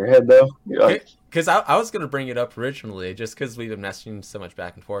mess with your head though? Because I was gonna bring it up originally just because we've been messaging so much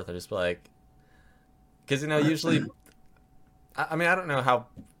back and forth. I just be like, because usually, I mean I don't know how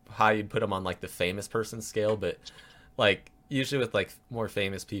high you'd put him on like the famous person scale, but like usually with like more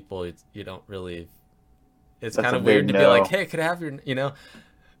famous people, you don't really. It's kind of weird to be like, hey, could I have your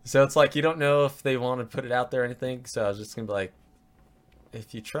So it's like you don't know if they want to put it out there or anything. So I was just gonna be like,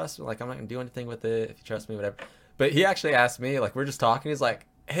 if you trust me, like I'm not gonna do anything with it. If you trust me, whatever. But he actually asked me, like we're just talking. He's like,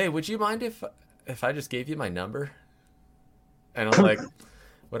 hey, would you mind if I just gave you my number? And I was like,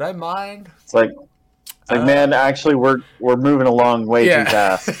 would I mind? It's like man, actually we're moving along way too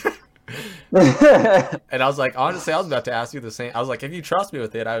fast. And I was like, honestly, I was about to ask you the same. I was like, if you trust me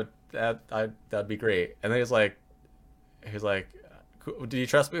with it, that'd be great. And then he was like, do you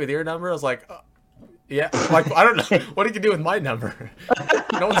trust me with your number? I was like, yeah. Like, I don't know. What do you do with my number?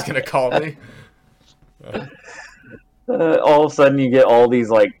 No one's going to call me. All of a sudden you get all these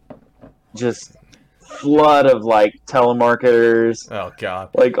like just flood of like telemarketers. Oh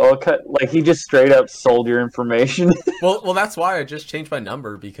God. Like he just straight up sold your information. Well, that's why I just changed my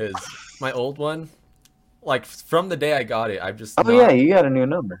number because my old one, like from the day I got it, I've just. Oh yeah, you got a new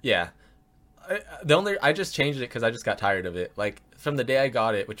number. Yeah. I just changed it because I just got tired of it. Like from the day I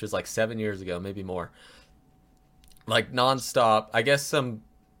got it, which was like 7 years ago, maybe more. Like nonstop. I guess some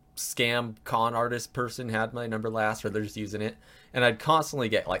scam con artist person had my number last, or they're just using it, and I'd constantly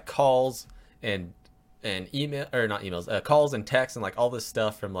get like calls and email or not emails, calls and texts and like all this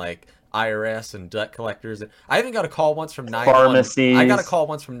stuff from like IRS and debt collectors. And I even got a call once from pharmacies. I got a call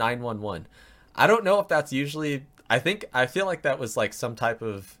once from 911. I don't know if that's usually. I feel like that was like some type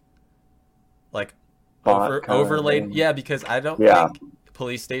of like overlaid. Yeah, because I don't think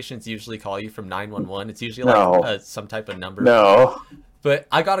police stations usually call you from 911. It's usually like some type of number. No. But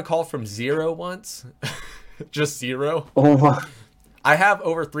I got a call from 0 once. Just 0. Oh my. I have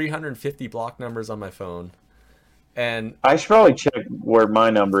over 350 block numbers on my phone. And I should probably check where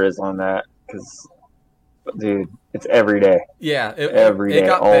my number is on that because, dude, it's every day. Yeah, every day,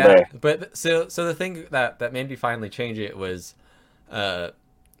 got all bad. day. But so the thing that made me finally change it was,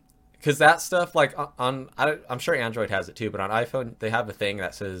 because that stuff like I'm sure Android has it too, but on iPhone they have a thing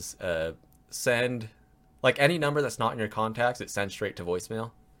that says send, like any number that's not in your contacts, it sends straight to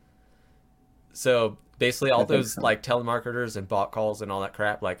voicemail. So basically all those like telemarketers and bot calls and all that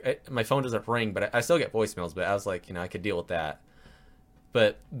crap, like my phone doesn't ring, but I still get voicemails, but I was like, I could deal with that.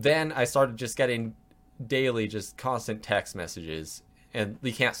 But then I started just getting daily just constant text messages, and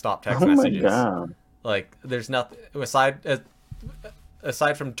you can't stop text messages. My God. Like there's nothing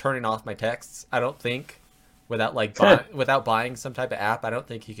aside from turning off my texts. I don't think without buying some type of app, I don't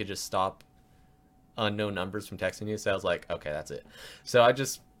think you could just stop unknown numbers from texting you. So I was like, okay, that's it. So I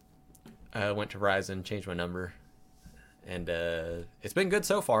just went to Verizon, changed my number, and it's been good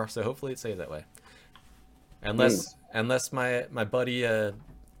so far. So hopefully it stays that way. Unless my buddy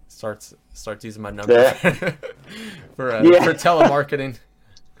starts using my number for telemarketing.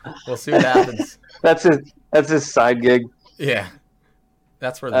 We'll see what happens. That's his side gig. Yeah,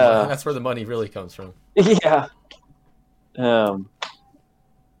 that's where the money really comes from. Yeah.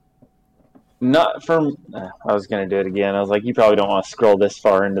 Not from. I was gonna do it again. I was like, you probably don't want to scroll this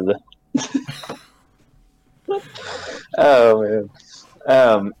far into the. Oh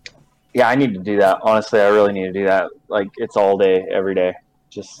man. Yeah, I need to do that. Honestly, I really need to do that. Like, it's all day, every day.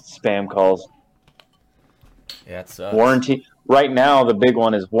 Just spam calls. Yeah, it sucks. Warranty. Right now, the big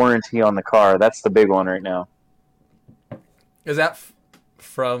one is warranty on the car. That's the big one right now. Is that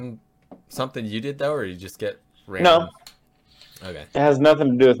from something you did, though, or you just get random? No. Okay. It has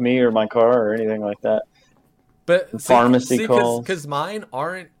nothing to do with me or my car or anything like that. But pharmacy calls. Because mine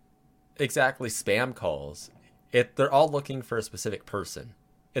aren't exactly spam calls. They're all looking for a specific person.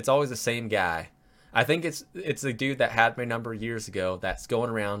 It's always the same guy. I think it's the dude that had my number years ago that's going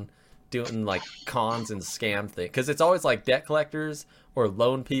around doing like cons and scam things. Because it's always like debt collectors or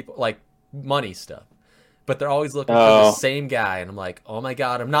loan people, like money stuff. But they're always looking for the same guy. And I'm like, oh my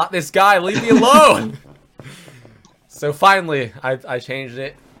God, I'm not this guy. Leave me alone. So finally, I changed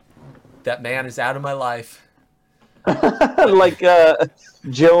it. That man is out of my life. Like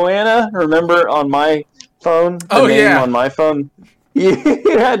Joanna, remember on my phone? On my phone? You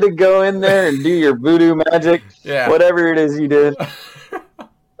had to go in there and do your voodoo magic. Yeah. Whatever it is you did.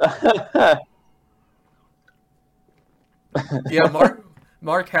 Yeah,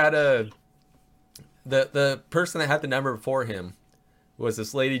 Mark had the person that had the number before him was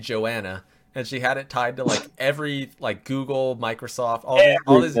this lady Joanna, and she had it tied to like every like Google, Microsoft, all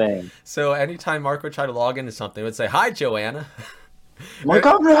this. Everything. So anytime Mark would try to log into something, it would say, "Hi, Joanna," My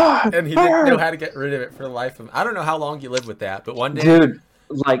God, and he didn't know how to get rid of it for the life of him. I don't know how long you lived with that, but one day, dude,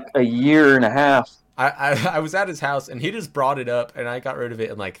 like a year and a half. I was at his house and he just brought it up, and I got rid of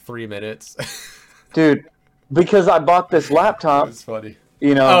it in like 3 minutes. Dude, because I bought this laptop. It's funny.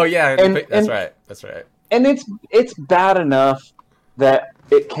 You know. Oh yeah, that's right. That's right. And it's bad enough that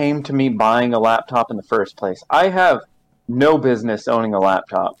it came to me buying a laptop in the first place. I have no business owning a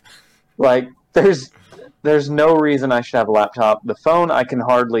laptop. Like there's no reason I should have a laptop. The phone, I can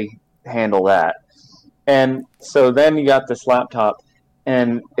hardly handle that. And so then you got this laptop,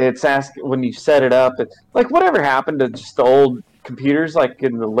 and it's asked when you set it up. It's like whatever happened to just the old computers, like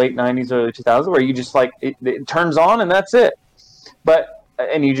in the late '90s, early 2000s, where you just like it turns on and that's it.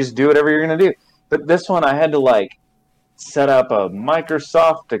 And you just do whatever you're gonna do. But this one, I had to like set up a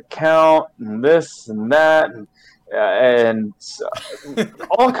Microsoft account and this and that and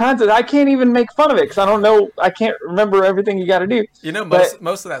all kinds of. I can't even make fun of it because I don't know. I can't remember everything you got to do. You know,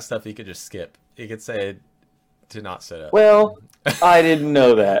 most of that stuff you could just skip. You could say to not set up. Well, I didn't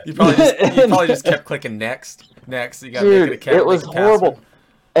know that. you probably just kept clicking next. You got to make an account. It was horrible.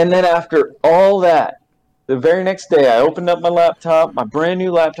 And then after all that, the very next day, I opened up my laptop, my brand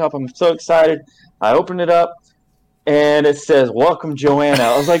new laptop. I'm so excited. I opened it up, and it says, "Welcome, Joanna."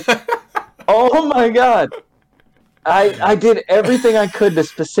 I was like, "Oh my God." I did everything I could to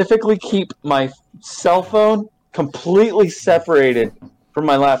specifically keep my cell phone completely separated from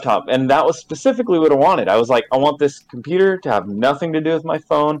my laptop. And that was specifically what I wanted. I was like, I want this computer to have nothing to do with my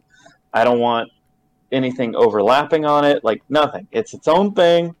phone. I don't want anything overlapping on it, like nothing. It's its own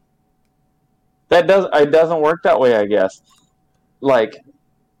thing. It doesn't work that way, I guess. Like,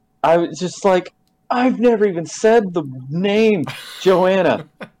 I was just like, I've never even said the name Joanna.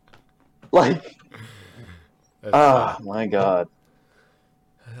 Like, oh my God.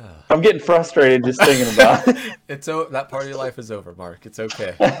 I'm getting frustrated just thinking about it. That part of your life is over, Mark. It's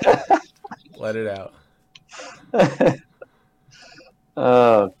okay. Let it out.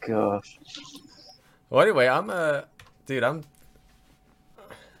 Oh gosh. Well, anyway, I'm on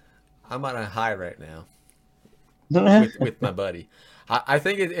a high right now with my buddy. I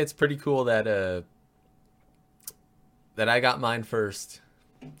think it's pretty cool that I got mine first.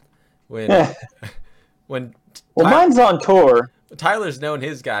 Well, mine's on tour. Tyler's known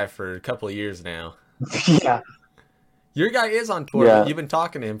his guy for a couple of years now. Yeah. Your guy is on tour. Yeah. But you've been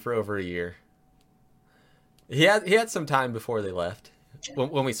talking to him for over a year. He had some time before they left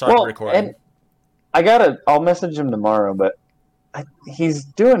when we started recording. And I'll message him tomorrow, but he's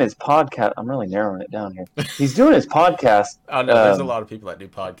doing his podcast. I'm really narrowing it down here. He's doing his podcast. Oh no, there's a lot of people that do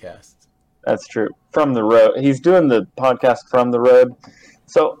podcasts. That's true. From the road. He's doing the podcast from the road.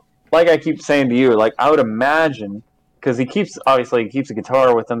 So, like I keep saying to you, like I would imagine, because he keeps a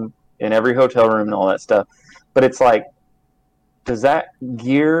guitar with him in every hotel room and all that stuff. But it's like, does that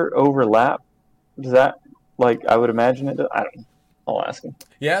gear overlap? Does that, like, I would imagine it does? I don't know. I'll ask him.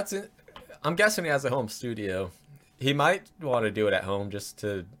 Yeah, I'm guessing he has a home studio. He might want to do it at home just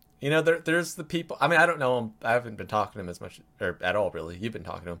to, there's the people. I mean, I don't know him. I haven't been talking to him as much, or at all, really. You've been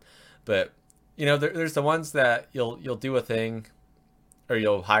talking to him. But, there's the ones that you'll do a thing, or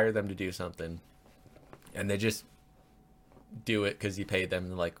you'll hire them to do something, and they just do it because you paid them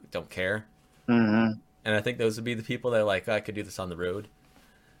and, like, don't care. Mm-hmm. And I think those would be the people that are like, I could do this on the road.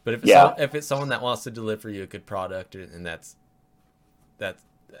 But if it's someone that wants to deliver you a good product and that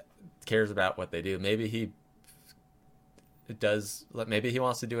cares about what they do, maybe he wants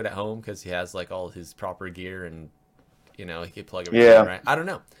to do it at home because he has like all his proper gear and he could plug everything right. I don't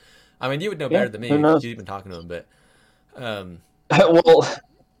know. I mean, you would know better than me because you've been talking to him, but well,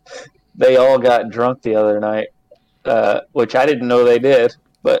 they all got drunk the other night, which I didn't know they did.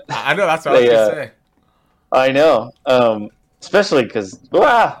 But I know that's what I was going to say. I know, especially because the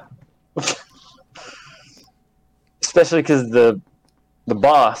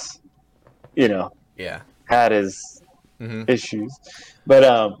boss, had his issues.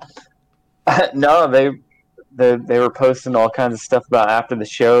 But no, they were posting all kinds of stuff about after the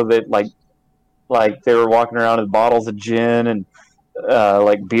show that like they were walking around with bottles of gin and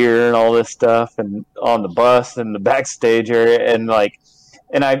like beer and all this stuff, and on the bus and the backstage area, and like.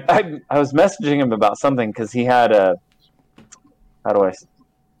 And I was messaging him about something because he had I don't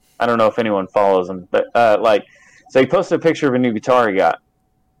know if anyone follows him, but so he posted a picture of a new guitar he got,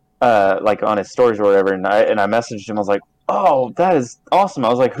 like on his stories or whatever, and I messaged him. I was like, "Oh, that is awesome." I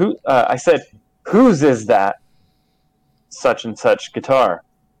was like, "Who?" I said, "Whose is that? Such and such guitar?"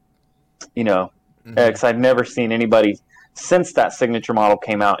 You know, because I'd never seen anybody since that signature model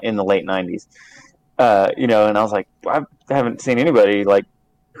came out in the late '90s. You know, and I was like, I haven't seen anybody like,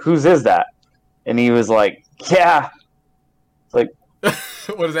 "Whose is that?" And he was like, "Yeah." It's like,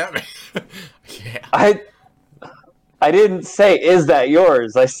 What does that mean? Yeah. I didn't say, "Is that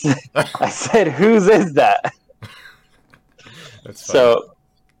yours?" I said, "Whose is that?" That's funny.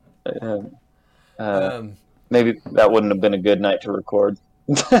 So Um, maybe that wouldn't have been a good night to record.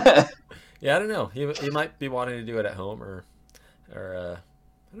 yeah, I don't know. He might be wanting to do it at home, or I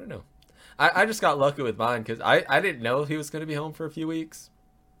don't know. I just got lucky with mine because I didn't know he was going to be home for a few weeks.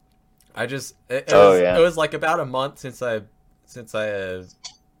 Oh yeah, it was like about a month since I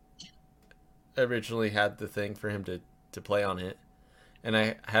originally had the thing for him to play on it, and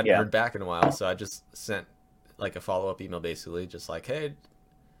I hadn't heard back in a while, so I just sent like a follow up email, basically just like, hey,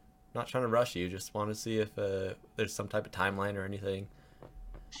 not trying to rush you, just want to see if there's some type of timeline or anything.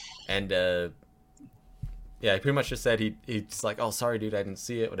 And yeah, he pretty much just said he's like, oh, sorry dude, I didn't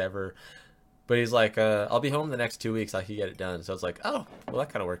see it, whatever. But he's like, I'll be home the next 2 weeks, I can get it done. So I was like, oh, well, that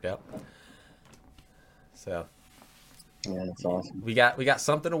kind of worked out. So yeah, that's awesome. we got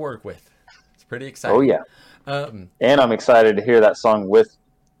something to work with. It's pretty exciting. Oh yeah, and I'm excited to hear that song with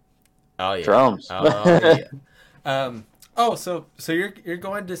drums. Oh yeah. Oh, so you're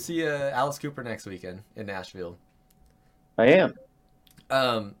going to see Alice Cooper next weekend in Nashville. I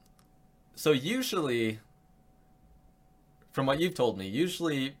am. So usually, from what you've told me,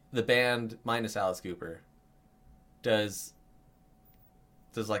 usually the band minus Alice Cooper does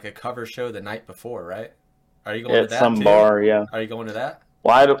like a cover show the night before, right? Are you going to that some too? bar? Yeah. Are you going to that?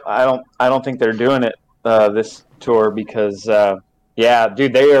 Well, I don't think they're doing it this tour because yeah,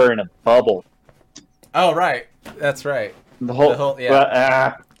 dude, they are in a bubble. Oh right, that's right. The whole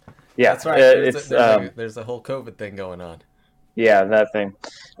yeah. Yeah, that's right. There's a whole COVID thing going on. Yeah, that thing.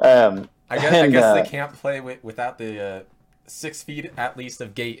 I guess they can't play without the 6 feet at least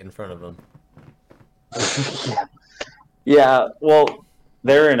of gate in front of them. Yeah, well,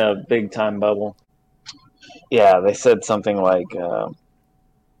 they're in a big time bubble. Yeah, they said something like,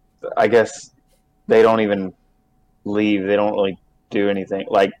 I guess they don't even leave. They don't really do anything.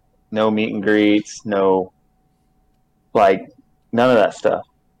 Like, no meet and greets, no, like, none of that stuff.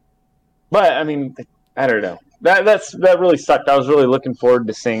 But, I mean, I don't know. That really sucked. I was really looking forward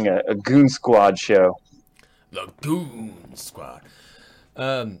to seeing a Goon Squad show. The Goon Squad.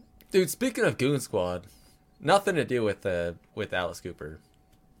 Dude, speaking of Goon Squad, nothing to do with Alice Cooper,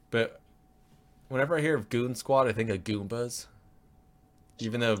 but whenever I hear of Goon Squad, I think of Goombas.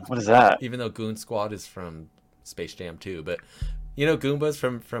 What is that? Even though Goon Squad is from Space Jam 2, but you know Goombas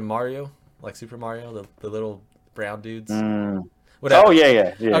from Mario, like Super Mario, the little brown dudes. Whatever. Oh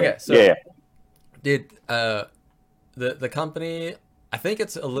yeah. Okay, so yeah. Did the company? I think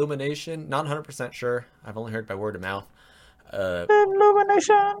it's Illumination. Not 100% sure. I've only heard by word of mouth.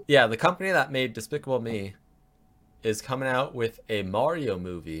 Illumination. Yeah, the company that made Despicable Me is coming out with a Mario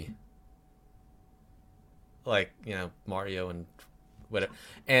movie. Like, you know, Mario and whatever.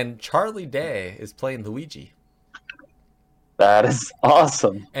 And Charlie Day is playing Luigi. That is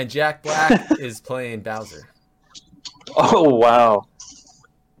awesome. And Jack Black is playing Bowser. Oh wow.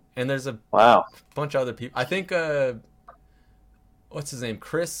 And there's a bunch of other people. I think what's his name?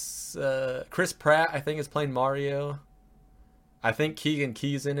 Chris Pratt, I think, is playing Mario. I think Keegan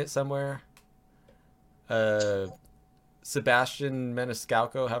Key's in it somewhere. Sebastian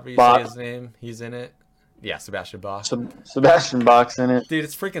Maniscalco, however you say his name, he's in it. Yeah, Sebastian Bach. Sebastian Bach's in it. Dude,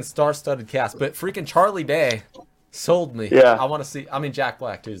 it's freaking star-studded cast. But freaking Charlie Day sold me. Yeah. I want to see. I mean, Jack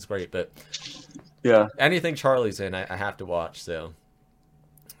Black, too, is great. But yeah, anything Charlie's in, I have to watch. So,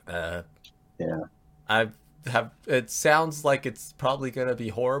 yeah. It sounds like it's probably going to be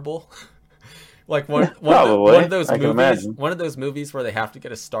horrible. Like one of those movies where they have to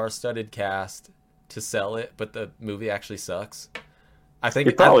get a star-studded cast to sell it, but the movie actually sucks. I think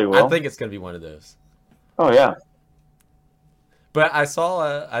will. I think it's going to be one of those. Oh yeah. But I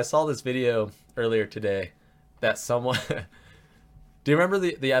saw this video earlier today that someone do you remember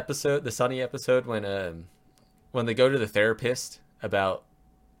the episode, the Sunny episode when they go to the therapist about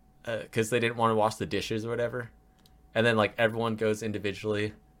because they didn't want to wash the dishes or whatever, and then like everyone goes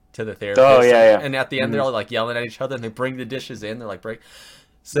individually to the therapist. Oh yeah. And at the end they're all like yelling at each other and they bring the dishes in. They're like break.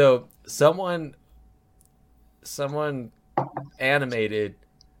 So someone animated.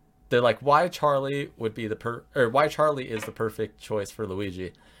 They're like, why Charlie would be why Charlie is the perfect choice for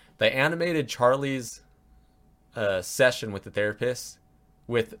Luigi. They animated Charlie's session with the therapist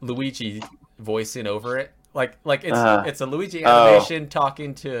with Luigi voicing over it Like it's a Luigi Oh. animation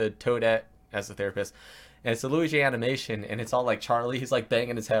talking to Toadette as a therapist. And it's a Luigi animation, and it's all like Charlie. He's like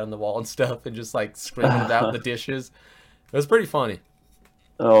banging his head on the wall and stuff, and just like screaming about the dishes. It was pretty funny.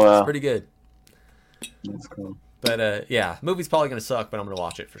 Oh, wow. It's pretty good. That's cool. But yeah, movie's probably gonna suck, but I'm gonna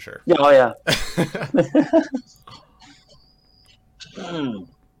watch it for sure. Yeah, oh, yeah. Mm.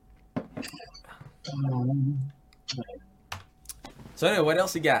 So anyway, what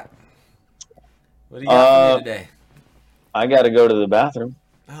else you got? What do you got for me today? I got to go to the bathroom.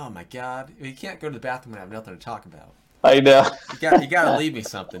 Oh my god, you can't go to the bathroom and have nothing to talk about. I know. You gotta leave me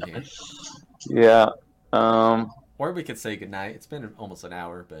something here. Yeah. Or we could say goodnight. It's been almost an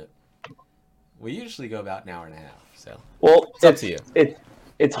hour, but we usually go about an hour and a half. So Well, it's up to you.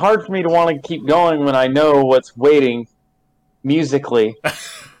 It's hard for me to want to keep going when I know what's waiting musically.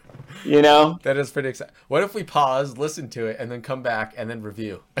 You know? That is pretty exciting. What if we pause, listen to it, and then come back and then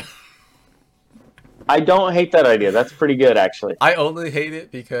review? I don't hate that idea. That's pretty good, actually. I only hate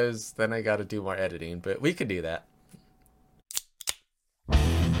it because then I got to do more editing, but we could do that.